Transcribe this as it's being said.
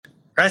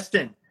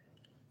Preston,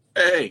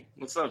 Hey,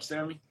 what's up,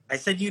 Sammy? I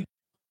said you'd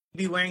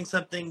be wearing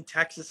something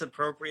Texas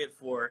appropriate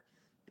for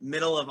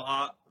middle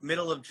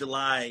of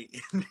July.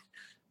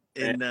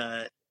 In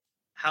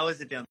how is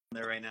it down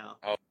there right now?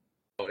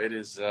 Oh, it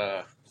is.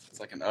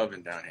 It's like an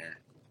oven down here,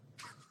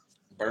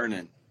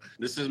 burning.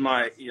 This is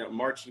my,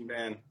 marching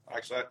band.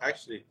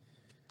 Actually,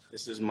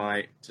 this is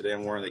my. Today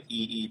I'm wearing the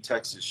EE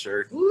Texas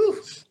shirt. Woo!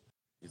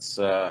 It's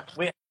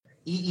Wait,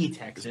 EE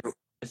Texas.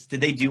 Did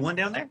they do one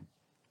down there?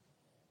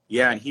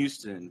 Yeah, in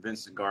Houston.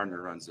 Vincent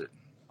Gardner runs it.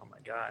 Oh my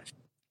gosh.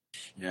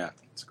 Yeah,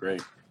 it's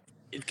great.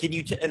 Can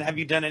you and have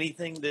you done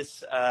anything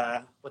this?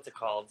 What's it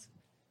called?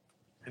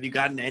 Have you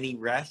gotten any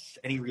rest,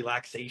 any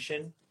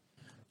relaxation?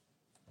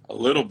 A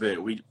little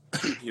bit. We,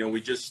 we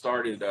just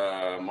started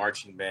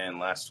marching band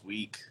last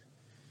week,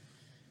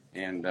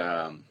 and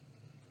I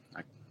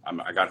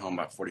got home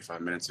about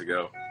 45 minutes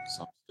ago,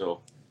 so I'm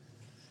still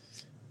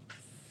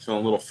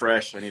feeling a little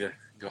fresh. I need to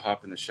go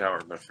hop in the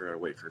shower, but I figured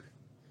I'd wait for.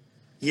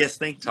 Yes,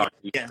 thank you.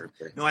 Yeah.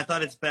 No, I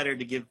thought it's better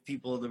to give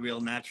people the real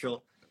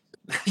natural.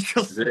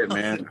 That's it,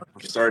 man.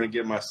 I'm starting to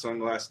get my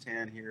sunglass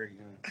tan here.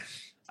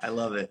 I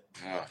love it.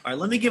 All right,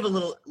 let me give a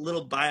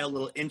little bio, a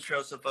little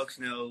intro, so folks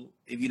know,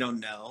 if you don't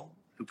know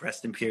who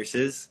Preston Pierce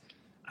is.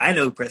 I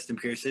know who Preston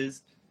Pierce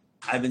is.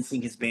 I've been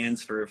seeing his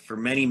bands for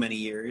many, many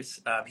years.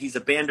 He's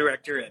a band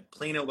director at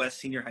Plano West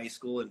Senior High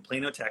School in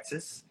Plano,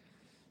 Texas.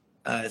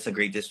 It's a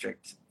great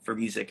district for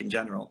music in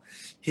general.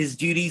 His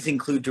duties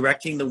include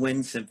directing the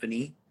Wind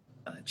Symphony,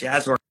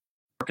 Jazz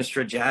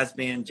Orchestra, jazz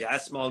band,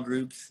 jazz small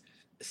groups,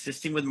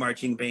 assisting with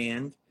marching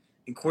band,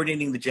 and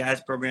coordinating the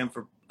jazz program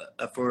for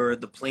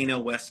the Plano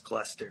West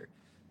Cluster.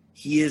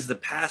 He is the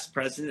past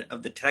president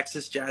of the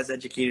Texas Jazz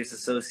Educators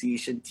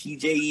Association,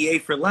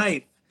 TJEA for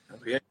life. Oh,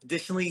 yeah.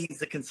 Additionally,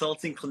 he's a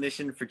consulting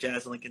clinician for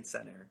Jazz Lincoln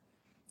Center.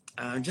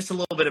 Just a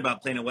little bit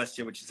about Plano West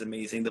here, which is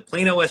amazing. The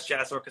Plano West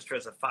Jazz Orchestra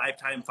is a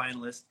 5-time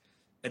finalist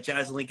at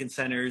Jazz Lincoln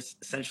Center's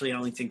essentially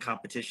Ellington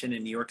competition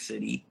in New York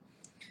City.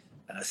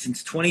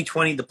 Since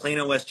 2020, the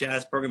Plano West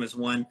Jazz program has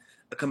won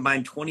a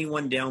combined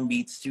 21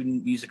 DownBeat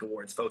Student Music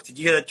Awards. Folks, did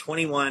you hear that?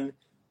 21?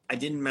 I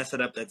didn't mess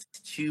it up. That's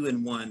 2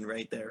 and 1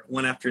 right there,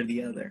 one after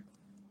the other.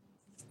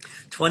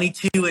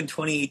 22 in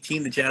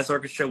 2018, the Jazz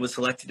Orchestra was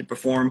selected to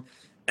perform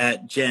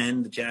at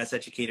JEN, the Jazz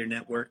Educator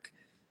Network.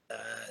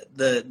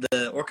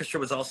 The orchestra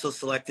was also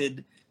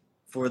selected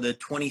for the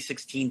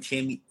 2016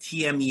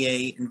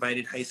 TMEA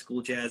Invited High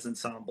School Jazz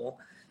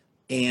Ensemble.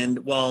 And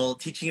while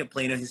teaching at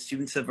Plano, his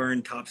students have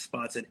earned top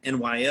spots at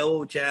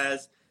NYO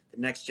Jazz, the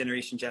Next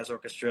Generation Jazz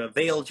Orchestra,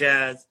 Vail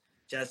Jazz,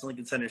 Jazz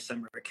Lincoln Center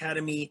Summer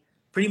Academy,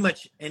 pretty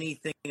much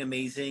anything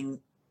amazing.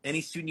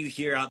 Any student you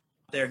hear out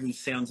there who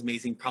sounds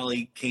amazing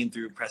probably came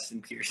through Preston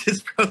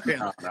Pierce's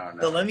program. No.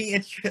 So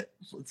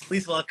let's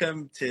please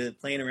welcome to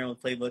Playing Around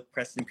with Playbook,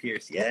 Preston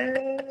Pierce.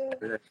 Yeah.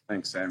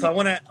 Thanks, Sammy. So I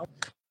want to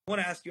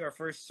ask you our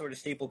first sort of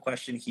staple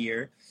question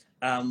here.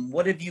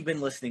 What have you been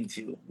listening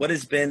to? What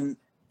has been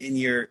in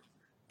your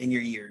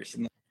ears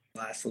in the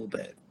last little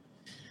bit?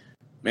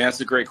 Man,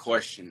 that's a great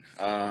question.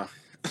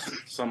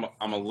 So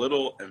I'm a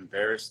little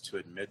embarrassed to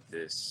admit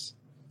this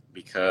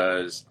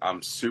because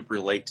I'm super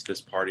late to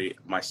this party.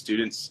 My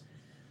students,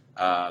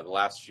 the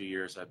last few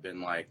years, have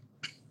been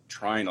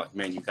trying,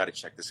 man, you got to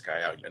check this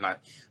guy out. And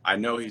I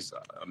know he's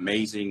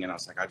amazing, and I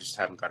was like, I just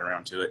haven't got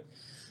around to it.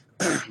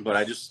 But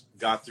I just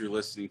got through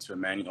listening to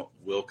Emmanuel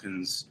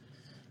Wilkins'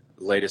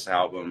 latest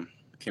album.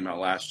 It came out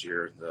last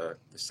year, the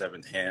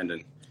Seventh Hand,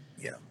 and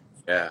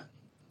yeah,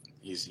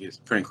 he's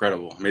pretty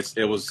incredible. I mean,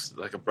 it was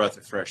like a breath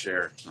of fresh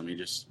air. I mean,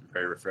 just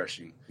very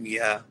refreshing.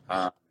 Yeah.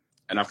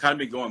 And I've kind of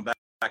been going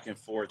back and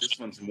forth. This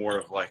one's more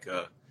of like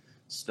a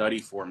study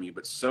for me.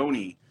 But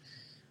Sony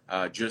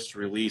just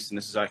released, and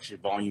this is actually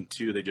Volume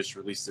 2. They just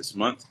released this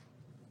month.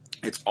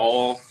 It's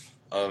all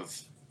of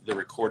the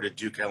recorded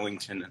Duke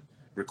Ellington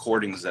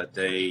recordings that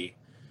they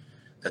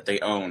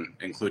own,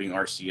 including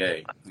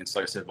RCA. It's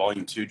like I said,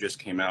 Volume 2 just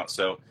came out.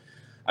 So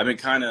I've been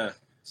kind of.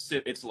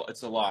 It's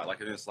a lot. I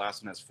think this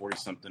last one has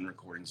 40-something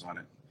recordings on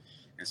it.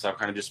 And so I've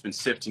kind of just been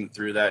sifting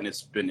through that, and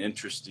it's been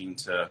interesting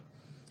to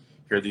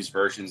hear these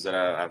versions that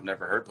I've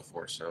never heard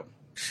before. So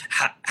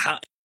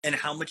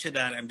how much of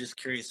that, I'm just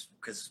curious,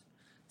 because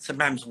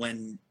sometimes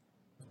when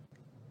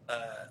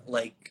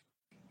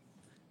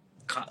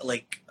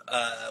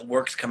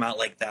works come out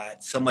like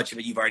that, so much of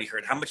it you've already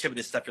heard. How much of it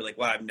is stuff you're like,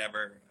 wow, I've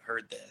never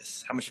heard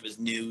this? How much of it is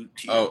new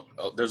to you?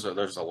 Oh, there's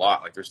a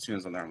lot. There's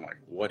tunes on there I'm like,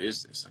 what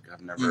is this?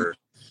 I've never...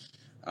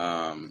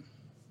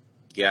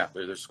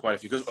 there's quite a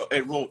few.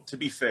 Well, to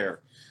be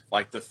fair,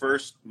 the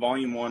first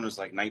Volume 1 was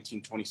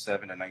 1927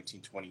 to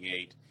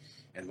 1928,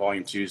 and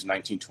Volume 2 is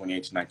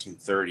 1928 to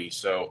 1930.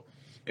 So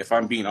if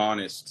I'm being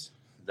honest,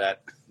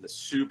 that the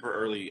super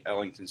early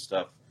Ellington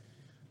stuff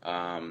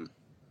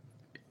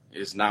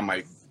is not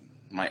my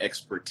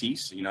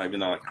expertise,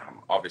 even though I'm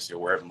obviously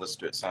aware of and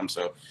listened to it some.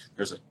 So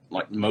there's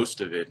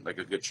most of it, a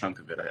good chunk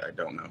of it, I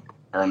don't know,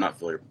 or I'm not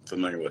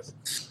familiar with.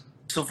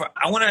 So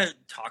I want to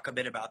talk a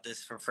bit about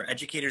this for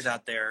educators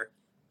out there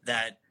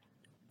that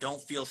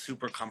don't feel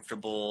super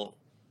comfortable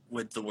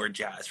with the word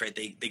jazz, right?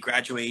 They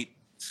graduate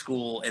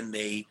school and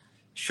they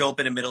show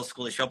up in a middle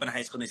school, they show up in a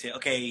high school, and they say,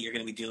 okay, you're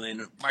going to be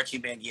doing marching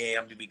band, yay,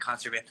 I'm going to be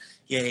concert band,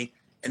 yay.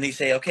 And they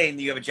say, okay, and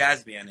you have a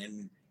jazz band,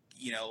 and,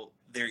 you know,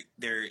 their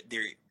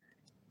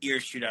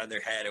ears shoot out of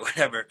their head or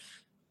whatever.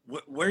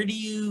 Where do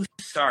you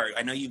start?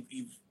 I know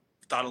you've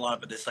thought a lot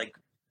about this, like,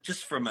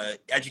 just from a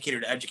educator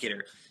to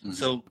educator. Mm-hmm.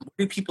 So where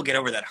do people get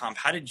over that hump?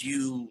 How did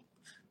you,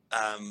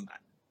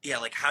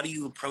 like, how do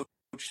you approach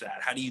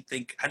that? How do you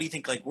think,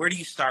 like, where do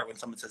you start when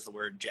someone says the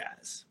word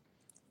jazz?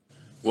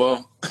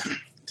 Well,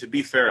 to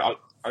be fair,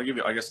 I'll give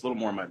you, I guess, a little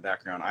more of my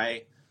background.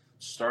 I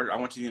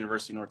went to the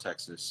University of North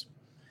Texas,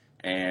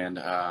 and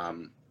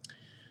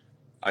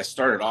I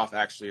started off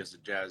actually as a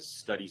jazz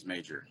studies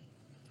major.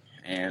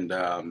 And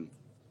I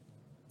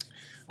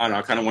don't know,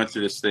 I kind of went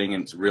through this thing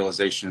and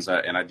realizations,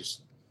 and I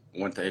just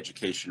went the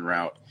education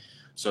route.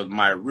 So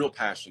my real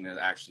passion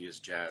is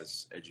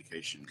jazz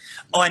education.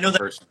 Oh, I know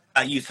that.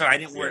 Sorry, I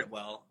didn't word it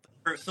well.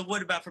 So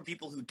what about for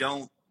people who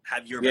don't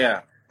have your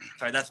background?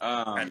 Sorry, that's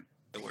the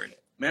word.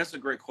 Man, that's a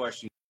great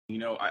question. You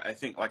know, I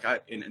think, like,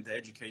 in the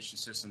education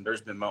system,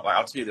 there's been,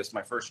 I'll tell you this,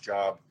 my first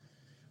job,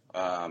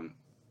 I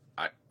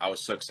was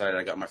so excited.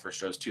 I got my first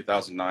job. It was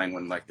 2009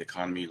 when, like, the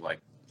economy, like,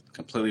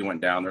 completely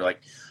went down. They're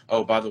like,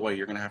 oh, by the way,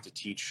 you're going to have to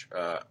teach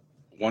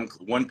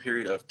one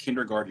period of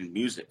kindergarten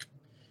music.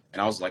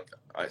 And I was like,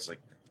 I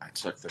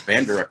took the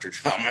band director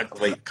job. I'm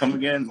like, come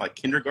again? Like,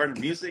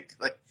 kindergarten music?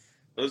 Like,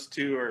 those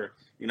two are,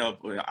 you know,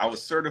 I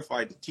was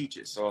certified to teach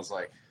it. So I was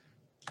like,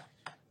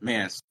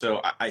 man,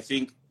 so I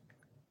think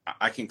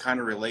I can kind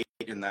of relate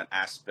in that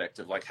aspect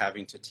of, like,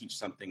 having to teach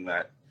something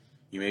that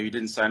you maybe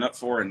didn't sign up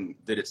for. And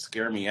did it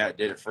scare me? Yeah, it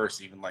did at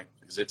first, even, like,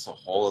 because it's a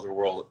whole other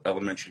world,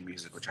 elementary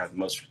music, which I have the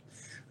most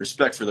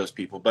respect for those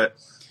people. But,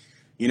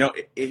 you know,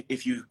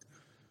 if you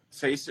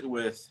face it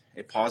with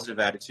a positive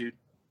attitude,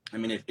 I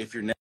mean, if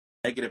you're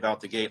negative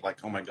out the gate, like,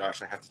 oh my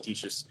gosh, I have to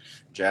teach this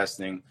jazz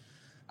thing,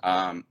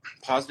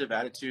 positive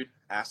attitude,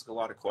 ask a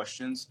lot of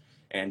questions,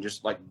 and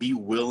just, like, be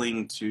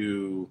willing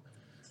to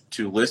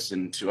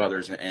listen to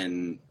others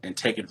and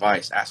take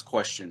advice, ask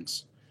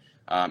questions.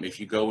 If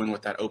you go in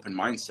with that open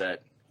mindset,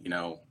 you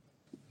know,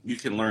 you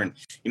can learn.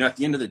 You know, at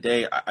the end of the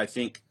day, I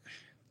think,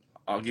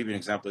 I'll give you an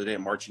example. Today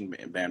at marching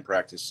band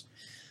practice,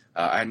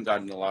 I hadn't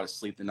gotten a lot of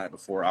sleep the night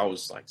before. I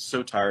was, like,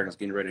 so tired. I was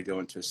getting ready to go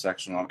into a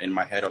section. In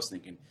my head, I was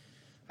thinking,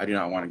 I do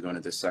not want to go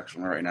into this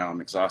section right now. I'm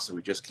exhausted.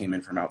 We just came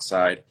in from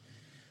outside.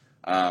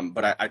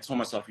 But I told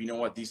myself, you know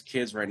what? These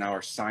kids right now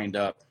are signed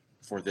up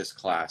for this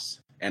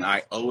class, and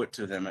I owe it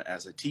to them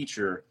as a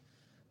teacher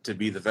to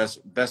be the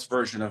best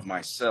version of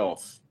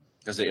myself.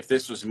 Because if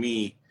this was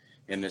me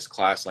in this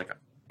class, like,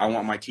 I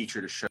want my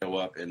teacher to show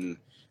up and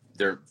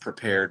they're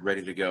prepared,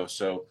 ready to go.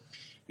 So,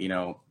 you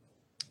know,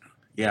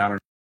 yeah, I don't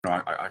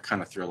know. I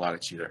kind of threw a lot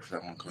at you there for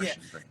that one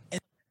question. Yeah.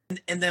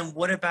 And then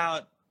what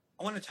about,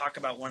 I want to talk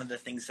about one of the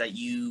things that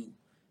you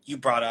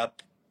brought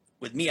up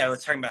with me. I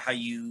was talking about how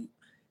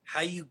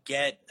you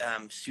get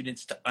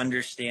students to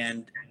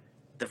understand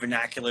the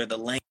vernacular,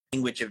 the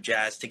language of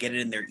jazz, to get it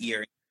in their ear.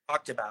 You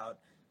talked about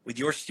with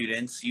your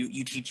students,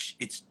 you teach,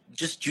 it's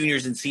just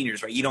juniors and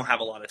seniors, right? You don't have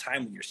a lot of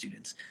time with your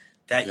students.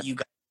 That you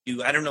got to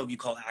do, I don't know if you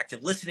call it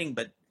active listening,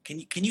 but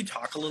can you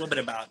talk a little bit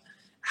about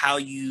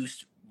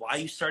why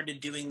you started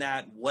doing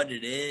that, what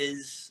it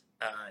is,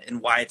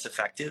 and why it's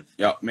effective?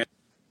 Yeah, man,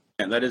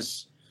 that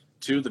is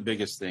two of the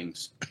biggest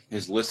things,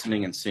 is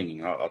listening and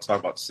singing. I'll talk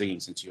about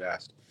singing since you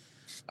asked.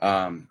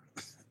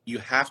 You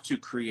have to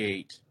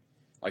create,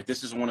 like,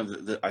 this is one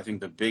of the I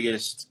think the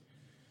biggest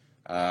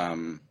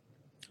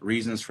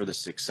reasons for the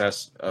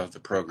success of the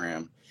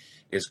program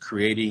is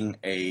creating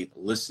a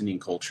listening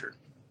culture.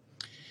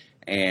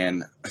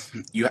 And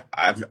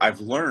I've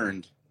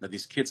learned that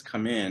these kids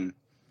come in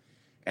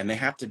and they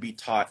have to be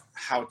taught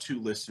how to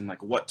listen,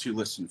 like what to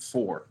listen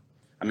for.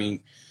 I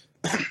mean,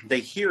 they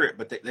hear it,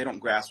 but they don't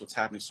grasp what's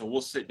happening. So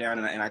we'll sit down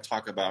and I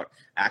talk about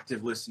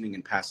active listening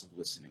and passive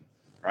listening,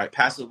 right?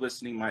 Passive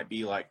listening might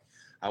be like,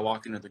 I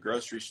walk into the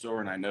grocery store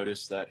and I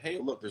notice that, hey,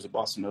 look, there's a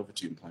bossa nova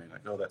tune playing.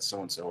 Like, oh, that's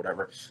so-and-so,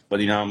 whatever. But,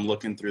 you know, I'm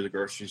looking through the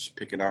groceries,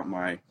 picking out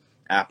my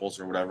apples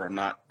or whatever. I'm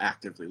not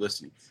actively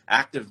listening.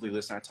 Actively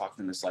listening, I talk to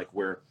them, it's like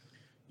where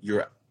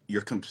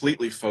you're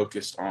completely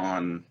focused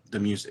on the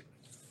music.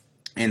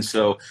 And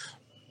so,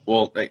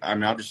 well, I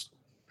mean,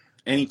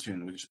 any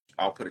tune,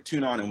 I'll put a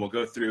tune on and we'll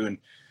go through, and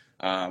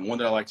one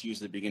that I like to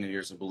use at the beginning of the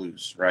year is a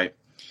blues, right?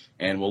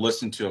 And we'll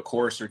listen to a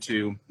chorus or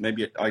two, I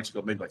like to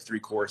go maybe like 3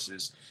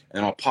 choruses, and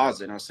then I'll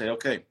pause it and I'll say,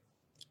 okay,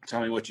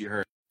 tell me what you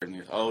heard. And he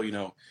goes, oh, you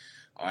know,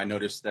 I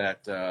noticed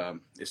that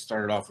it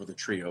started off with a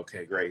trio.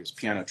 Okay, great. It's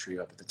piano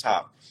trio up at the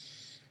top.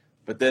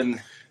 But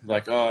then,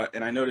 like,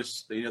 and I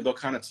noticed, you know,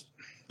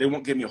 they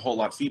won't give me a whole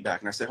lot of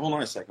feedback. And I say, hold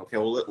on a second. Okay,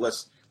 well,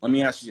 let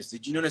me ask you this.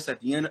 Did you notice at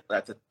the end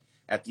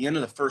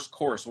of the first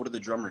chorus, what did the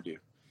drummer do?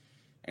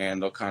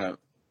 And they'll kind of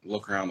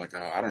look around like,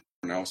 oh, I don't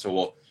know.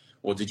 So,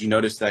 well, did you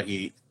notice that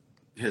he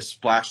has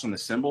splashed on the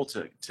cymbal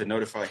to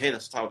notify, hey,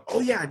 that's top? Oh,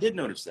 yeah, I did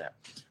notice that.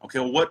 Okay,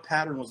 well, what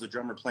pattern was the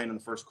drummer playing in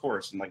the first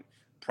chorus? And, like,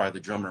 probably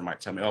the drummer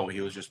might tell me, oh,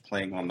 he was just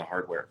playing on the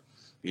hardware.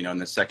 You know, in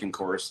the second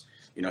chorus,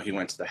 he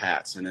went to the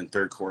hats, and then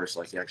third chorus,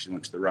 like he actually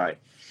went to the right.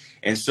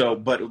 And so,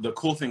 but the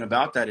cool thing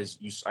about that is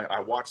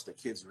I watched the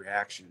kids'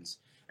 reactions,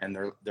 and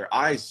their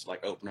eyes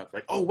like open up,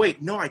 like, oh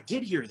wait, no, I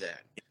did hear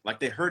that. Like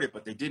they heard it,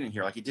 but they didn't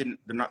hear. Like they're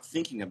not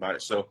thinking about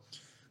it. So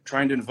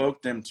trying to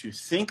invoke them to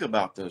think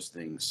about those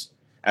things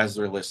as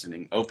they're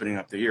listening, opening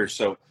up their ears.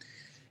 So,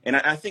 and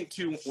I think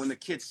too, when the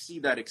kids see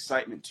that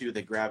excitement too,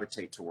 they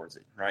gravitate towards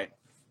it, right?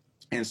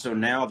 And so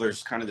now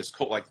there's kind of this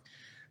cult, like,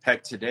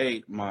 heck,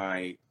 today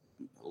my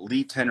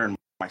lead tenor in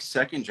my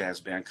second jazz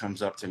band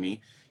comes up to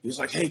me. He was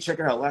like, hey, check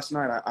it out. Last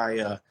night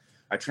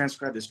I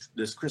transcribed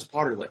this Chris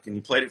Potter lick, and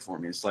he played it for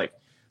me. It's like,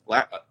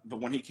 but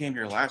when he came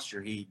here last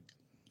year, he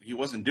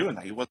wasn't doing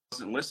that. He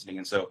wasn't listening.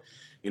 And so,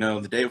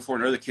 the day before,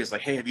 another kid's like,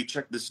 hey, have you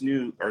checked this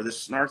new, or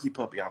this Snarky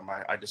Puppy album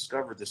I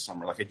discovered this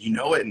summer? Like, you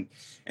know it?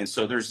 And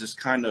so there's this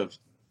kind of,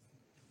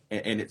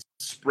 and it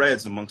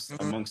spreads amongst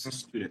the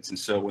students. And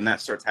so when that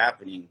starts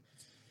happening,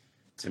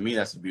 to me,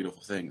 that's a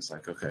beautiful thing. It's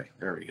like, okay,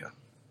 there we go.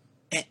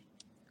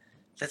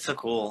 That's so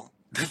cool.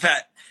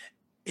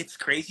 It's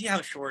crazy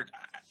how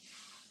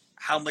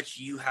much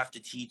you have to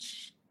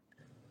teach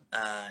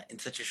in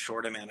such a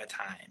short amount of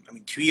time. I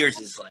mean, 2 years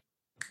is like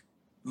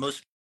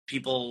most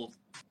people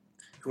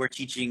who are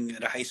teaching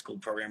at a high school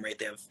program, right?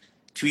 They have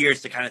 2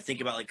 years to kind of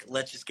think about, like,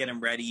 let's just get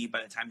them ready.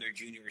 By the time they're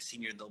junior or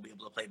senior, they'll be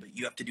able to play. But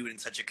you have to do it in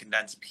such a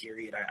condensed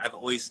period. I've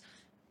always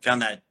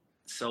found that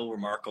so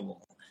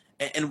remarkable.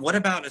 And what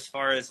about as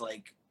far as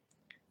like,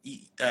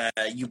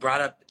 you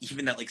brought up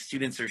even that like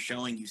students are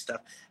showing you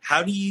stuff.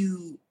 How do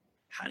you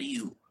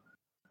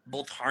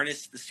both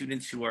harness the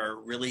students who are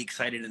really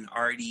excited and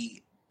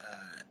already,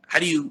 how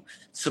do you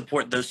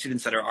support those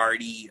students that are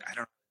already,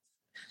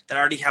 that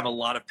already have a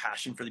lot of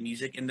passion for the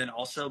music, and then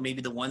also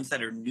maybe the ones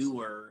that are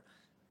newer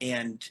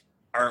and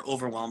are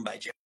overwhelmed by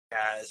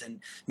jazz, and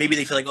maybe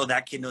they feel like, oh,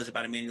 that kid knows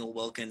about Emmanuel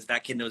Wilkins,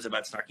 that kid knows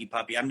about Snarky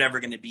Puppy, I'm never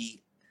going to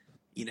be,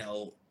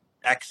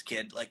 X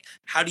kid. Like,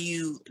 how do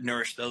you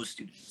nourish those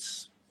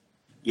students?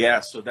 Yeah,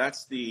 so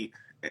that's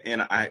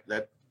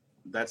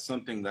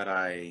something that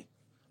I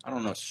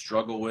don't know,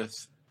 struggle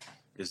with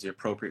is the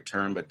appropriate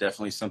term, but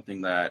definitely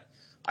something that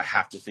I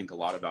have to think a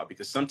lot about,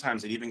 because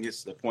sometimes it even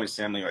gets to the point,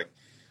 Stanley, like,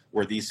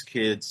 where these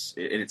kids,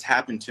 and it's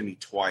happened to me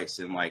twice,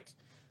 and like,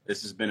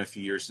 this has been a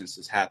few years since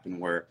this happened,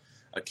 where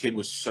a kid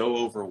was so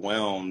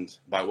overwhelmed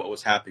by what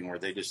was happening where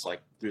they just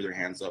like threw their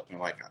hands up and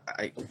like,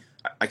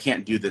 I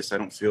can't do this. I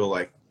don't feel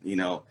like,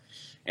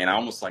 and I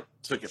almost like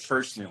took it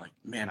personally, like,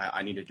 man,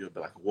 I need to do it,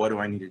 but like, what do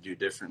I need to do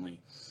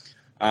differently?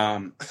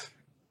 And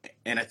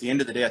at the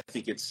end of the day, I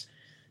think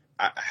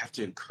I have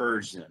to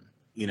encourage them,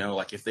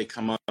 like if they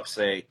come up,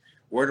 say,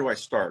 where do I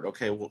start?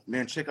 Okay, well,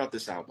 man, check out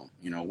this album,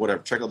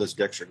 whatever, check out this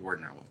Dexter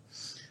Gordon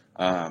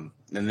album.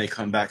 Then they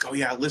come back, oh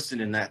yeah, I listened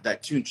in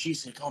that tune.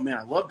 She's like, oh man,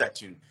 I love that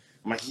tune.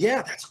 I'm like,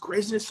 yeah, that's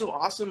crazy. It's so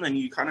awesome. And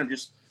you kind of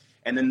just,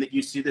 and then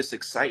you see this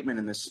excitement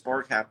and this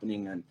spark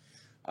happening.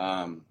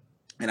 And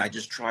I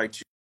just try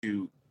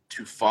to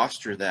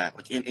foster that,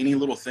 like in any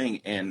little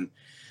thing. And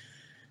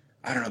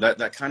I don't know,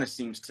 that kind of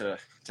seems to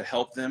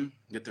help them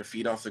get their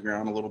feet off the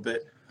ground a little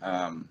bit.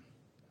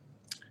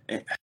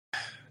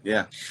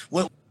 Yeah.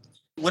 What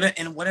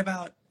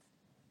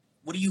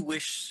do you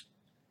wish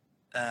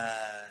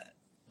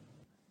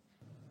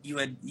you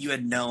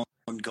had known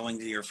going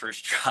to your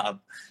first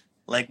job?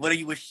 Like, what do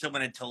you wish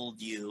someone had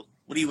told you?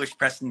 What do you wish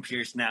Preston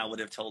Pierce now would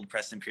have told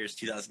Preston Pierce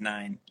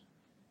 2009?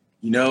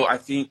 I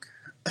think,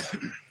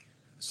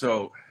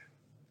 so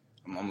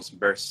I'm almost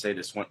embarrassed to say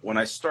this. When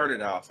I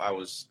started off, I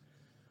was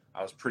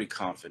pretty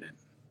confident.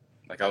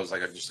 Like, I was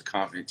like just a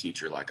confident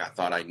teacher. Like, I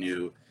thought I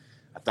knew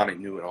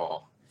it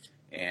all.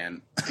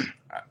 And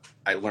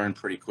I learned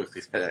pretty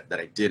quickly that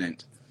I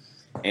didn't.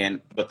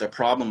 But the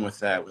problem with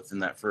that, within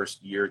that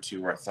first year or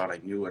two where I thought I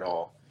knew it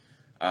all,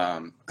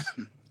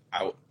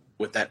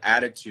 with that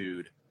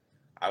attitude,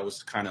 I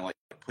was kind of like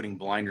putting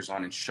blinders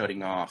on and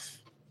shutting off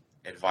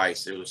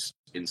advice. It was,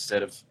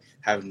 instead of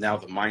having now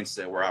the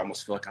mindset where I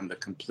almost feel like I'm the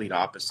complete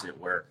opposite,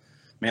 where,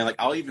 man, like,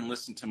 I'll even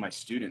listen to my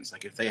students.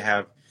 Like, if they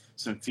have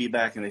some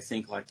feedback and they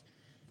think like,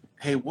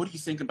 hey, what do you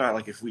think about,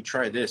 like, if we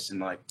try this?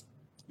 And like,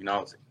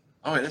 I'll say,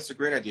 oh, that's a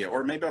great idea.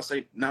 Or maybe I'll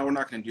say, no, we're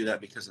not going to do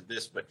that because of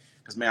this. But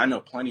because, man, I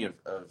know plenty of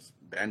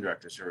band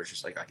directors who are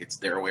just like it's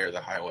their way or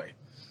the highway.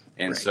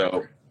 And right.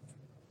 So,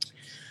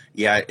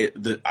 yeah,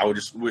 I would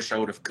just wish I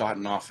would have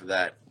gotten off of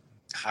that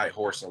high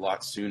horse a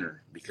lot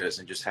sooner, because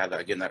and just have that,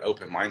 again, that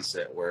open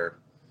mindset where,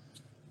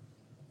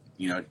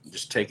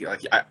 just take it.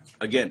 Like,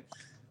 again,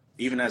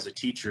 even as a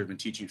teacher, I've been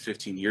teaching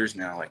 15 years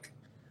now. Like,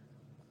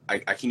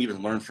 I can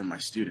even learn from my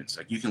students.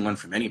 Like, you can learn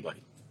from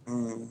anybody.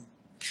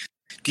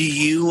 Do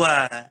you,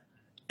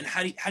 and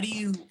how do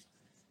you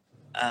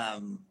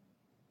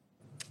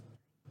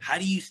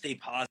stay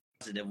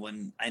positive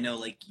when, I know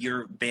like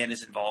your band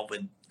is involved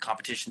with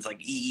competitions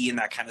like EE and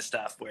that kind of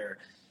stuff, where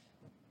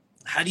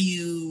how do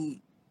you,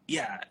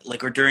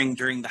 like, or during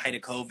the height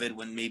of COVID,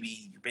 when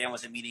maybe your band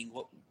wasn't meeting,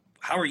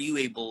 how are you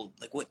able,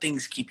 like, what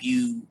things keep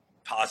you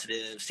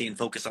positive, staying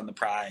focused on the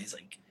prize,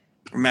 like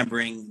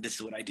remembering this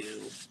is what I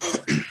do?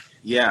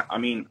 Yeah, I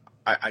mean,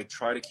 I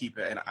try to keep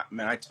it.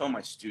 And I tell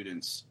my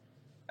students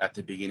at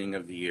the beginning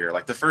of the year,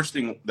 like the first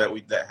thing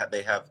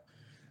they have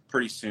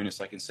pretty soon, it's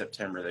like in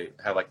September, they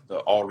have like the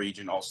all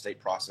region, all state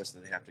process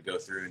that they have to go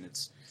through. And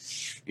it's,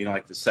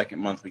 like the second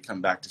month we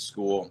come back to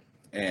school,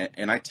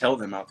 and I tell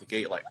them out the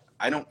gate, like,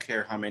 I don't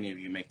care how many of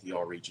you make the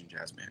all region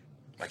jazz band.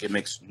 Like, it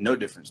makes no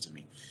difference to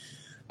me.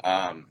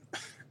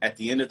 At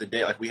the end of the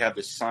day, like, we have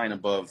this sign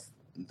above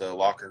the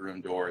locker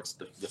room door. It's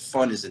the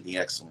fun is in the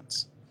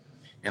excellence.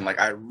 And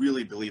like, I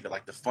really believe that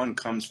like the fun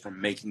comes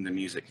from making the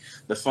music.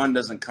 The fun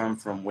doesn't come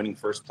from winning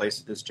first place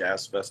at this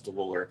jazz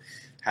festival or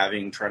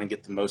trying to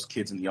get the most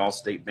kids in the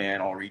all-state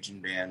band, all-region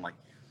band. Like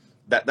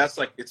that's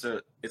like, it's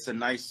a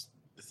nice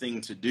thing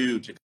to do,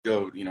 to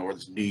go, whether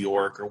it's New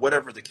York or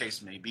whatever the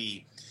case may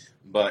be.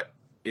 But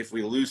if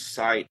we lose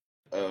sight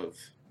of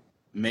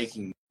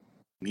making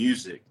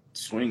music,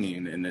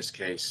 swinging in this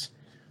case,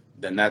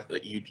 then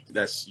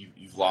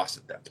you've lost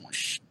at that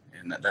point.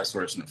 And that's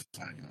where it's no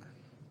fun anymore.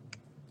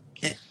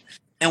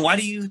 And why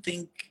do you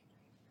think,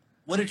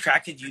 what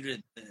attracted you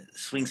to the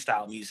swing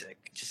style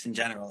music, just in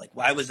general? Like,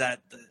 why was that?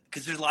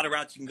 Because there's a lot of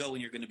routes you can go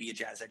when you're going to be a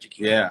jazz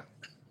educator. Yeah.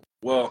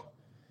 Well,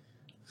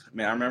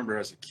 man, I remember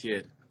as a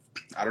kid,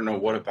 I don't know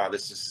what about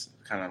this is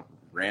kind of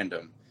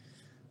random,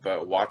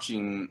 but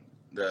watching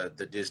the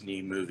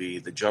Disney movie,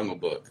 The Jungle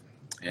Book,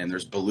 and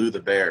there's Baloo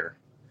the bear.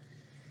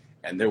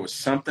 And there was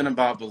something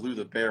about Baloo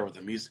the bear where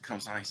the music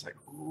comes on. He's like,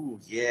 ooh,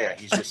 yeah.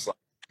 He's just like,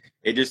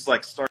 it just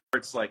like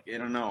starts like, I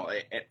don't know.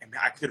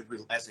 I could,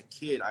 as a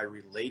kid, I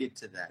related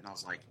to that. And I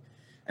was like,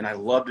 and I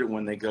loved it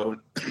when they go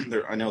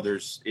there. I know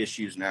there's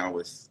issues now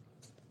with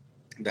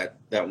that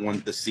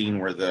one, the scene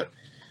where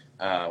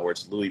where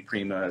it's Louis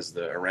Prima as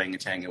the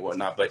orangutan and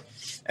whatnot. But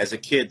as a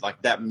kid,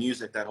 like that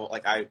music, that whole,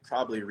 like I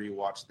probably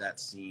rewatched that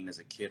scene as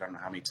a kid. I don't know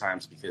how many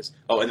times because,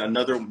 and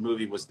another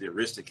movie was the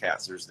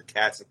Aristocats. There's the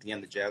cats at the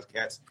end, the jazz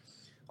cats.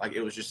 Like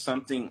it was just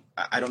something,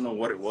 I don't know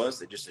what it was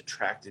that just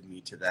attracted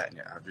me to that. And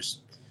I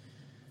just,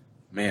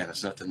 man,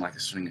 there's nothing like a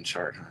swinging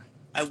chart, huh?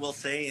 I will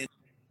say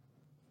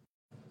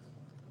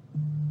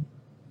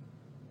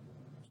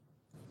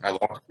I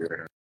lost you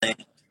right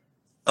now.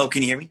 Oh,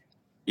 can you hear me?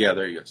 Yeah,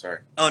 there you go.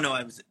 Sorry. Oh no,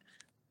 I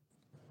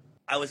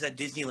was at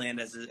Disneyland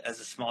as a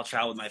small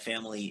child with my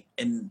family,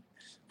 and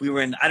we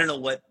were in, I don't know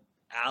what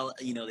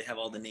they have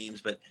all the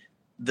names, but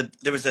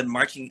there was a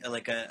marching,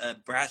 like a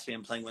brass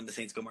band playing When the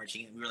Saints Go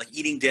Marching In. We were like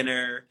eating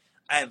dinner.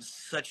 I have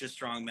such a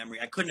strong memory.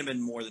 I couldn't have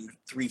been more than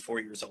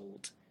 3-4 years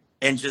old,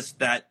 and just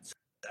that,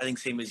 I think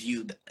same as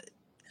you,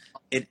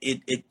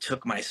 it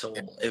took my soul.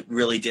 It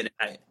really did.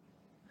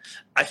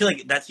 I feel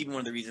like that's even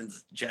one of the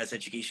reasons jazz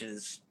education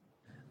is,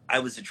 I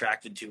was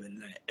attracted to it.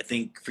 And I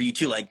think for you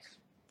too, like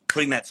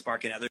putting that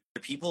spark in other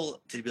people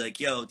to be like,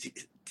 yo,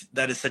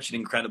 that is such an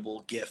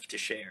incredible gift to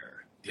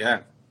share.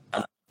 Yeah.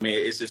 I mean,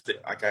 it's just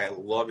like, I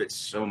love it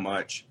so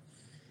much.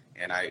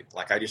 And I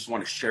just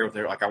want to share with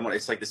her. Like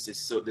it's like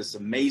this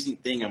amazing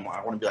thing. And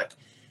I want to be like,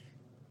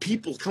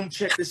 people come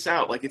check this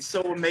out. Like, it's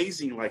so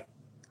amazing. Like,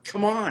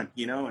 come on,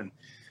 and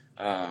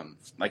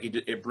like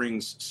it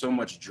brings so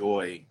much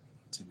joy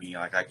to me.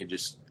 Like I could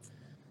just,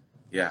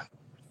 yeah.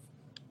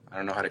 I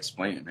don't know how to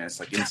explain it, man.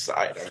 It's like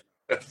inside.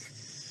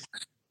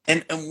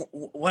 And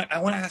what I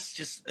want to ask,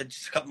 just a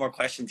couple more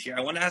questions here.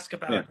 I want to ask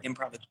about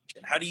improvisation.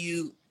 How do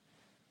you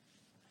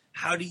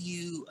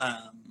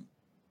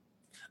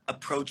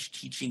approach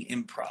teaching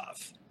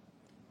improv?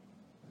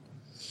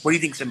 What do you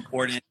think is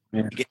important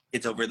to get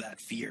kids over that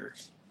fear?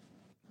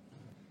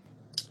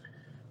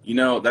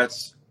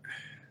 That's.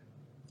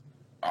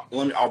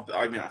 I'm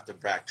gonna have to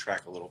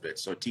backtrack a little bit.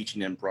 So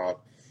teaching improv,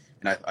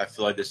 and I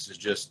feel like this is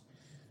just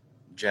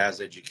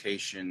jazz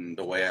education,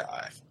 the way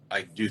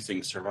I do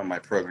things to run my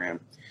program.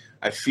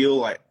 I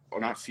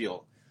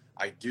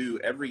do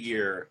every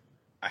year.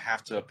 I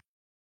have to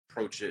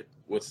approach it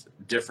with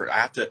different.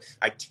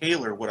 I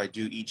tailor what I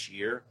do each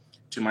year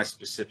to my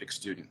specific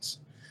students.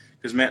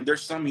 Because man,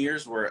 there's some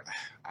years where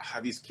I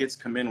have these kids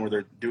come in where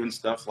they're doing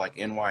stuff like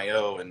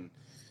NYO and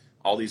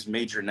all these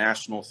major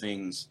national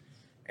things,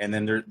 and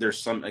then there's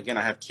some, again,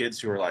 I have kids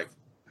who are like,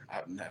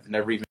 I've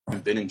never even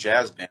been in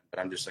jazz band, but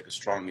I'm just like a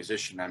strong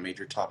musician. I made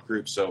your top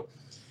group. So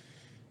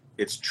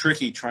it's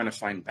tricky trying to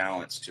find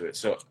balance to it.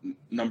 So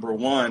number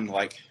one,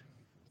 like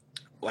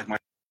my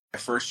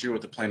first year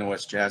with the Plano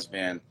West Jazz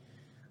Band,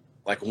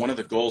 like one of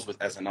the goals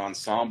as an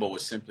ensemble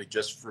was simply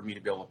just for me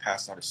to be able to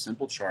pass out a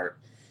simple chart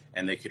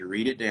and they could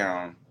read it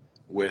down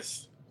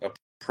with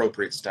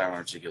appropriate style and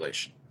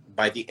articulation.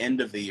 By the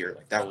end of the year,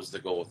 like that was the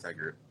goal with that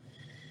group.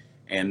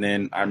 And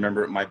then I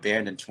remember my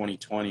band in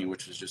 2020,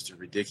 which was just a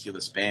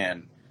ridiculous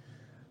band,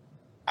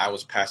 I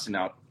was passing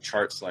out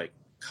charts like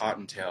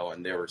Cottontail,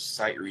 and they were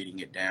sight reading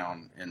it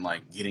down and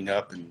like getting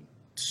up. And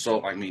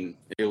so, I mean,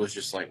 it was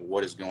just like,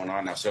 what is going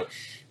on now? So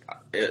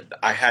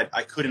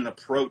I couldn't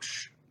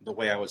approach the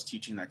way I was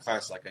teaching that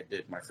class like I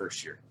did my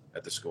first year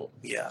at the school.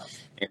 Yeah.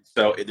 And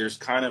so there's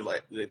kind of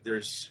like,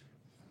 it's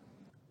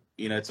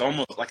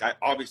almost like I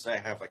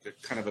have like a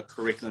kind of a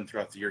curriculum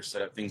throughout the year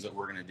set up, things that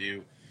we're going to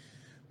do.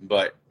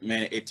 But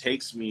man, it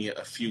takes me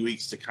a few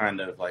weeks to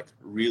kind of like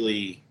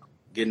really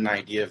get an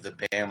idea of the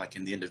band, like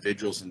in the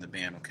individuals in the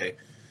band. Okay,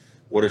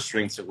 what are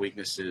strengths and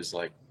weaknesses?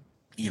 Like,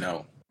 you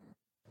know,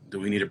 do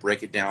we need to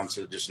break it down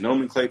to just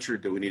nomenclature?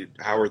 Do we need,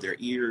 how are their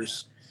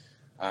ears?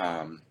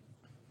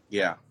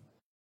 Yeah.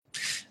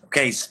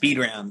 Okay, speed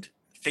round.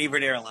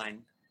 Favorite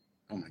airline?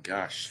 Oh my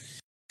gosh.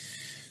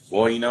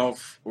 Well, you know,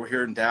 we're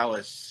here in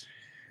Dallas,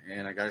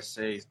 and I gotta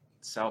say,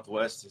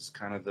 Southwest is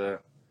kind of the,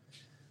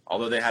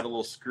 although they had a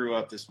little screw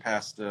up this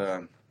past.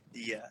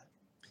 Yeah.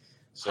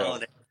 So.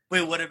 Holiday.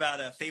 Wait, what about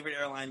a favorite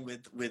airline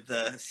with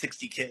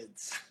 60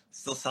 kids?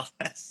 Still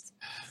Southwest?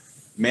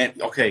 Man,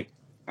 okay,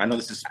 I know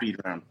this is speed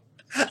round,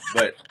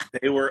 but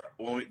they were,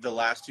 the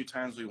last 2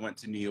 times we went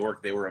to New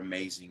York, they were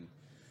amazing.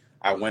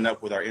 I went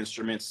up with our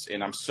instruments,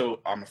 and I'm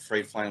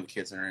afraid flying with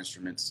kids and our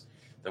instruments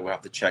that we'll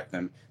have to check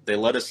them. They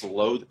let us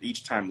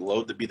each time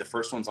to be the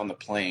first ones on the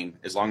plane,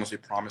 as long as we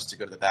promised to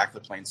go to the back of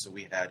the plane, so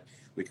we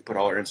could put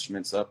all our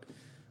instruments up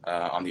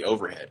on the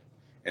overhead.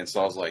 And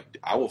so I was like,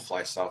 I will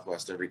fly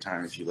Southwest every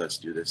time if you let's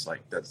do this. Like,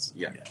 that's,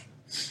 yeah.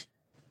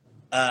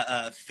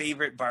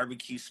 Favorite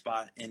barbecue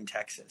spot in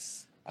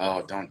Texas?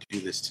 Oh, don't do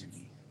this to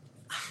me.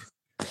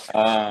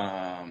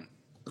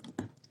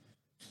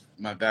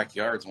 My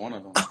backyard's one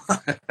of them.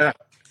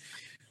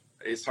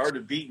 It's hard to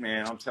beat,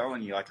 man. I'm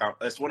telling you, like,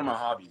 that's one of my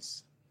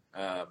hobbies,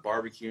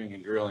 barbecuing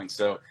and grilling.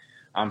 So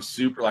I'm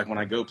super, like, when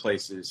I go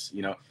places,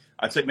 you know,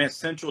 I'd say, man,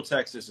 Central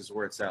Texas is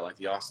where it's at, like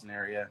the Austin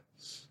area.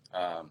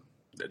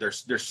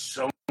 There's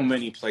so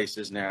many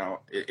places now.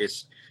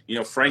 It's, you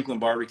know, Franklin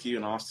Barbecue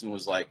in Austin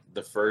was like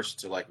the first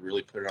to like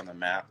really put it on the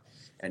map,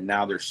 and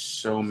now there's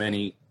so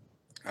many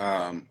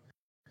other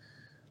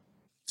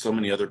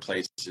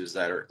places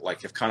that are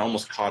like have kind of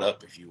almost caught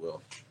up, if you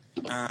will.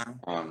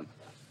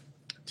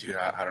 Dude,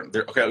 I don't.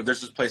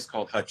 There's this place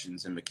called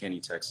Hutchins in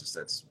McKinney, Texas.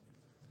 That's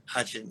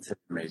Hutchins.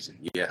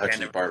 Amazing. Yeah,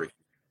 Hutchins Barbecue.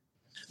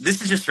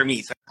 This is just for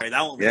me. Sorry,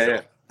 that one.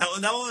 Yeah.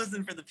 That one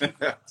wasn't for the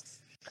people.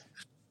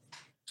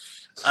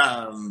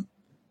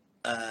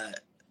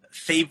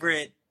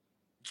 Favorite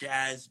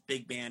jazz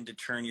big band to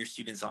turn your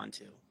students on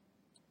to?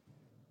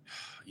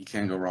 You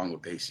can't go wrong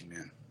with Basie,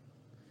 man.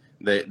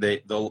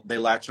 They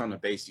latch on to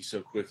Basie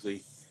so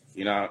quickly.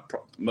 You know,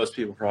 most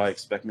people probably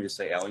expect me to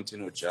say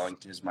Ellington, which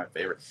Ellington is my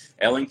favorite.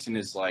 Ellington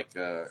is like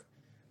a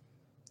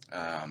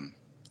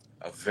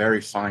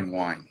very fine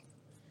wine.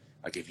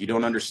 Like, if you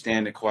don't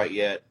understand it quite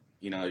yet,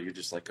 you know, you're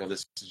just like, oh,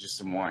 this is just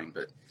some wine.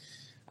 But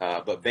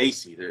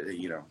Basie,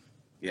 you know,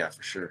 yeah,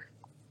 for sure.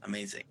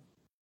 Amazing.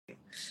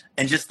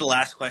 And just the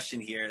last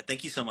question here.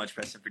 Thank you so much,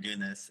 Preston, for doing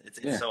this.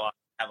 It's so awesome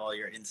to have all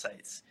your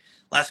insights.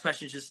 Last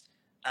question is just,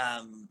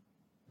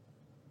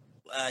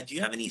 do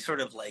you have any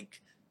sort of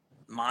like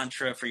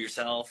mantra for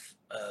yourself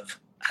of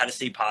how to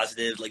stay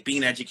positive? Like, being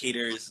an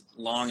educator is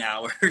long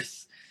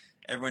hours.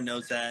 Everyone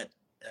knows that.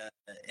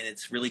 And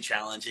it's really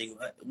challenging.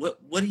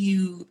 How do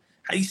you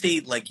stay,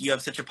 like, you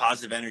have such a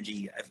positive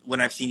energy?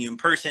 When I've seen you in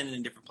person and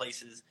in different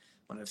places,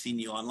 when I've seen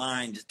you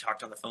online, just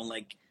talked on the phone,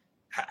 like,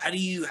 how do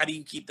you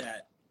keep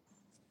that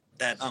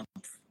umph?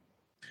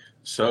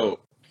 So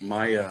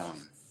my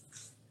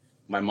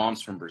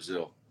mom's from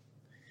Brazil,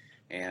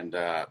 and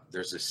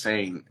there's a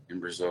saying in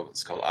Brazil.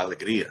 It's called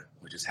alegria,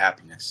 which is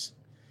happiness.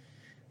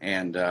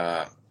 And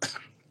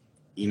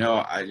you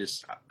know, I'm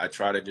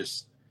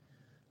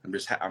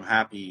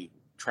happy.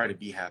 Try to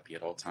be happy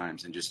at all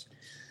times, and just,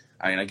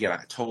 again,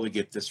 I totally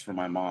get this from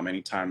my mom.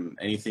 Anytime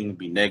anything would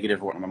be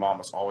negative, what my mom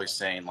was always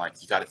saying,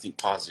 like, you got to think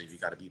positive. You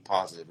got to be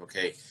positive.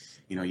 Okay.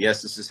 You know,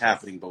 yes, this is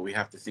happening, but we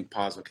have to think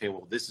positive. Okay,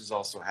 well, this is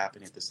also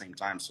happening at the same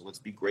time. So let's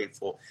be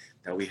grateful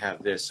that we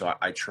have this. So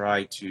I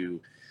try to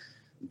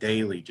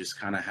daily just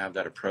kind of have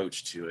that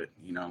approach to it.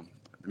 You know,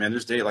 man,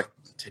 there's day like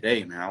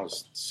today, man, I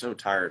was so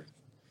tired,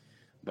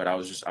 but I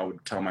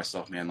would tell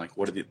myself, man, like,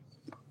 what are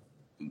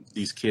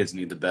these kids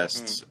need the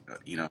best,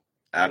 you know,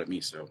 out of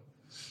me. So,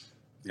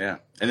 yeah.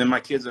 And then my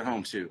kids at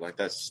home too. Like,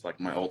 that's like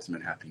my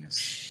ultimate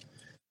happiness.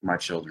 My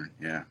children.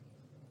 Yeah.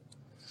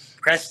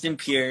 Preston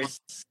Pierce,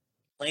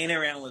 Playing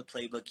Around with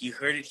Playbook. You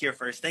heard it here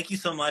first. Thank you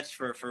so much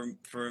for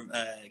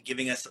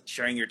giving us,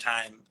 sharing your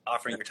time,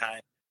 offering your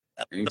time.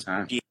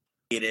 Anytime. Appreciate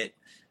it.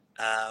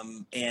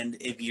 And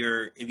if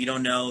you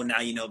don't know, now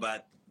you know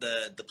about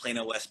the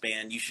Plano West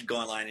Band. You should go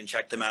online and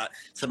check them out.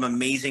 Some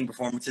amazing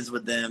performances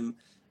with them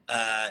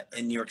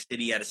in New York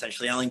City at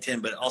essentially Ellington,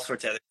 but all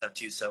sorts of other stuff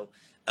too. So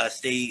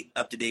stay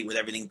up to date with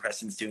everything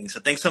Preston's doing. So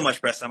thanks so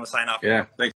much, Preston. I'm gonna sign off. Yeah, thanks.